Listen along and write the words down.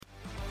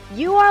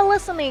You are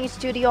listening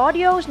to the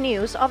audio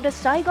news of the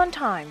Saigon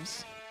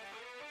Times.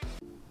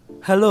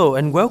 Hello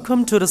and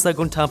welcome to the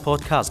Saigon Times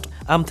podcast.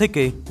 I'm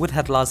Tiki with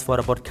headlines for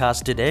the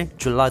podcast today,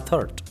 July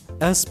 3rd.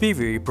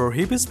 SBV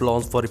prohibits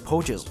loans for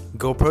deposits,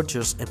 gold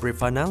purchase and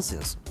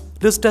refinancing.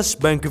 The State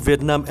Bank of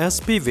Vietnam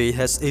SBV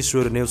has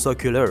issued a new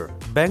circular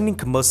banning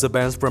commercial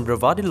banks from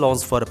providing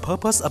loans for the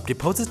purpose of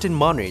depositing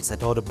monies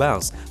at other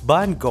banks,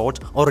 buying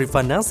gold, or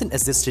refinancing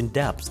existing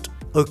debts.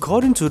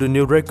 According to the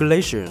new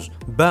regulations,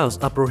 banks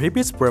are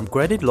prohibited from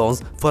granting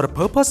loans for the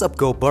purpose of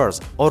gold bars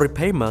or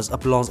repayments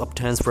of loans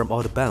obtained from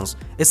other banks,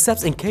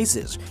 except in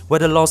cases where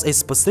the loan is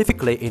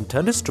specifically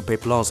intended to pay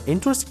loans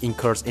interest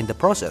incurred in the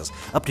process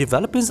of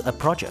developing a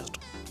project.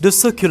 The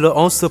circular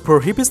also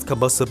prohibits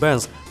commercial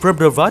banks from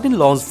providing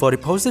loans for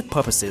deposit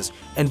purposes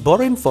and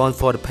borrowing funds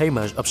for the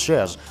payment of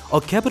shares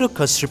or capital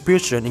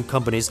contribution in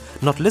companies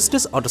not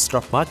listed on the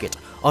stock market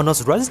or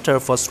not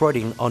registered for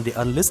trading on the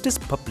unlisted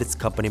public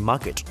company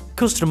market.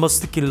 Customers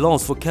seeking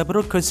loans for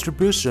capital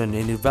contribution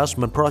in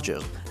investment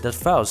projects that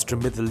fails to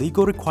meet the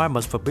legal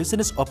requirements for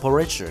business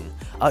operation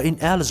are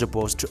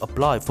ineligible to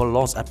apply for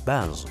loans at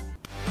banks.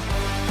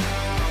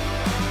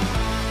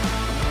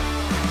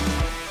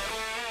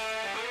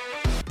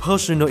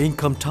 Personal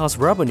income tax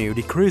revenue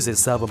decreases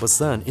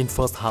 7% in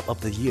first half of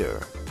the year.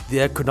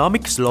 The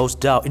economic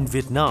slowdown in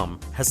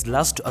Vietnam has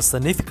led to a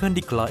significant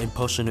decline in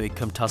personal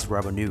income tax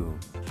revenue.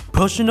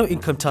 Personal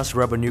income tax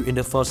revenue in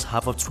the first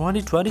half of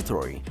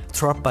 2023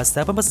 dropped by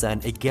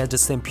 7% against the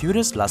same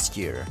period last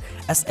year,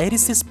 as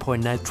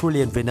 86.9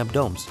 trillion Vietnam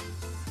dollars.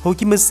 Ho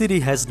Chi Minh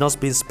City has not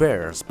been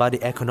spared by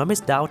the economic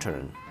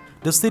downturn.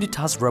 The city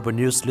tax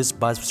revenue slipped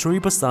by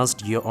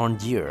 3%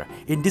 year-on-year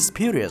in this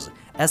period,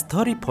 as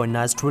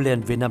 30.9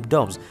 trillion Vietnam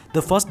dollars,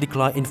 the first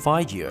decline in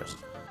 5 years.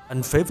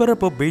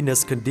 Unfavorable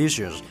business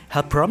conditions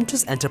have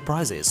prompted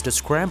enterprises to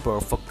scramble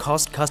for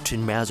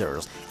cost-cutting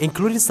measures,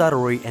 including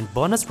salary and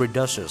bonus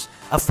reductions,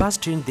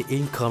 affecting the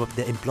income of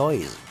their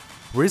employees.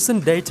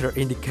 Recent data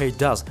indicate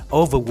that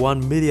over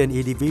 1 million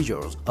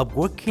individuals of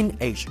working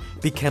age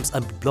became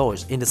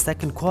unemployed in the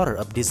second quarter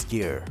of this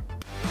year.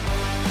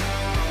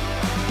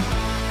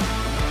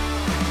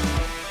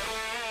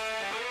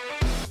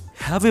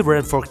 Heavy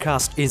rain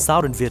forecast in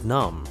southern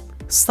Vietnam.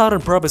 Southern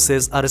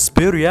provinces are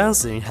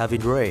experiencing heavy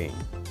rain.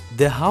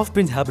 There have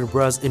been heavy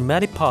rains in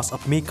many parts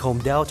of Mekong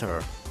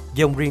Delta.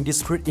 Dong Rinh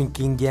district in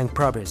Kinh Giang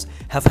province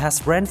have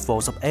had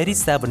rainfalls of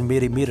 87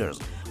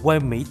 mm,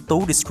 while My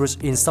Tu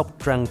district in Sóc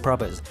Trăng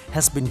province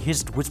has been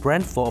hit with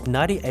rainfall of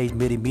 98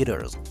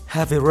 mm.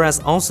 Heavy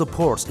rains also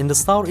poured in the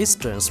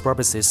southeastern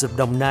provinces of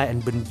Dong Nai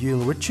and Bình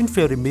Dương, reaching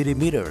 50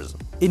 mm.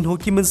 In Ho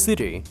Chi Minh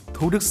City,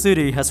 Thủ Đức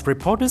City has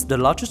reported the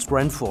largest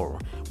rainfall,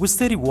 with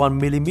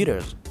 31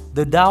 mm.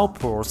 The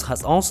downpours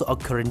has also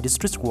occurred in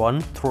District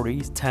 1,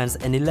 3, 10,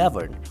 and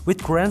 11,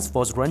 with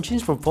rainfalls ranging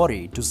from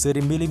 40 to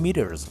 30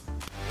 mm.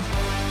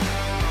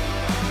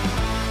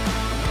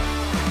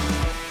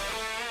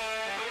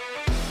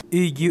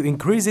 EU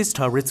increases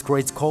tariff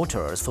rate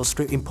quotas for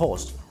steel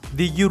imports.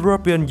 The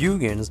European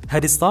Union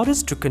had decided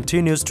to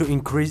continue to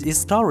increase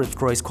its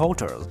tariff rate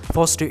quotas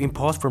for steel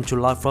imports from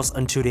July 1st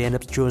until the end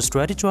of June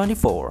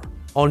 2024.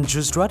 On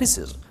June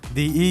 26th,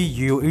 the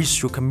EU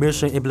issued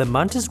Commission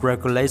Implemented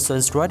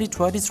Regulations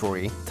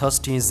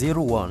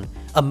 2023-1301,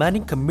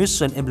 amending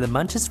Commission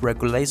Implemented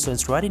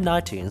Regulations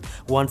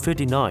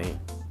 2019-159.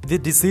 The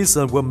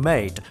decisions were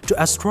made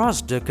to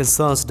address the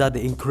concerns that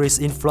the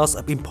increased influx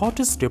of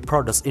imported steel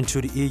products into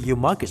the EU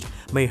market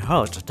may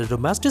hurt the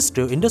domestic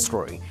steel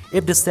industry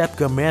if the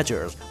safeguard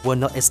measures were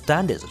not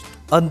extended.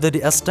 Under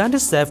the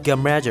extended safeguard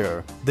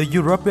measure, the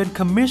European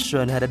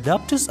Commission had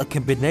adopted a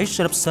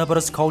combination of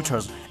several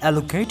quotas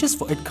allocated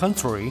for each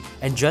country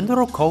and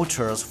general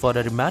quotas for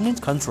the remaining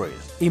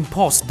countries.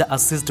 Imports that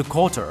exceed the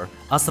quota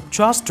are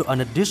subject to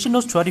an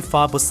additional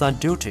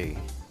 25% duty.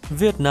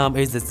 Vietnam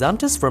is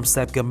exempted from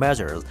safeguard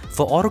measures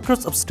for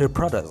articles of steel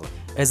products,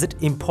 as its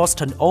imports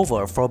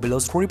turnover fall below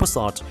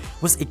 3%,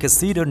 which is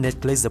considered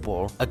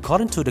negligible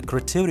according to the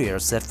criteria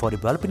set for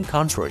developing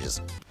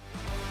countries.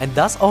 And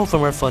that's all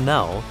from us for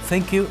now.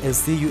 Thank you and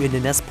see you in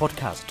the next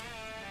podcast.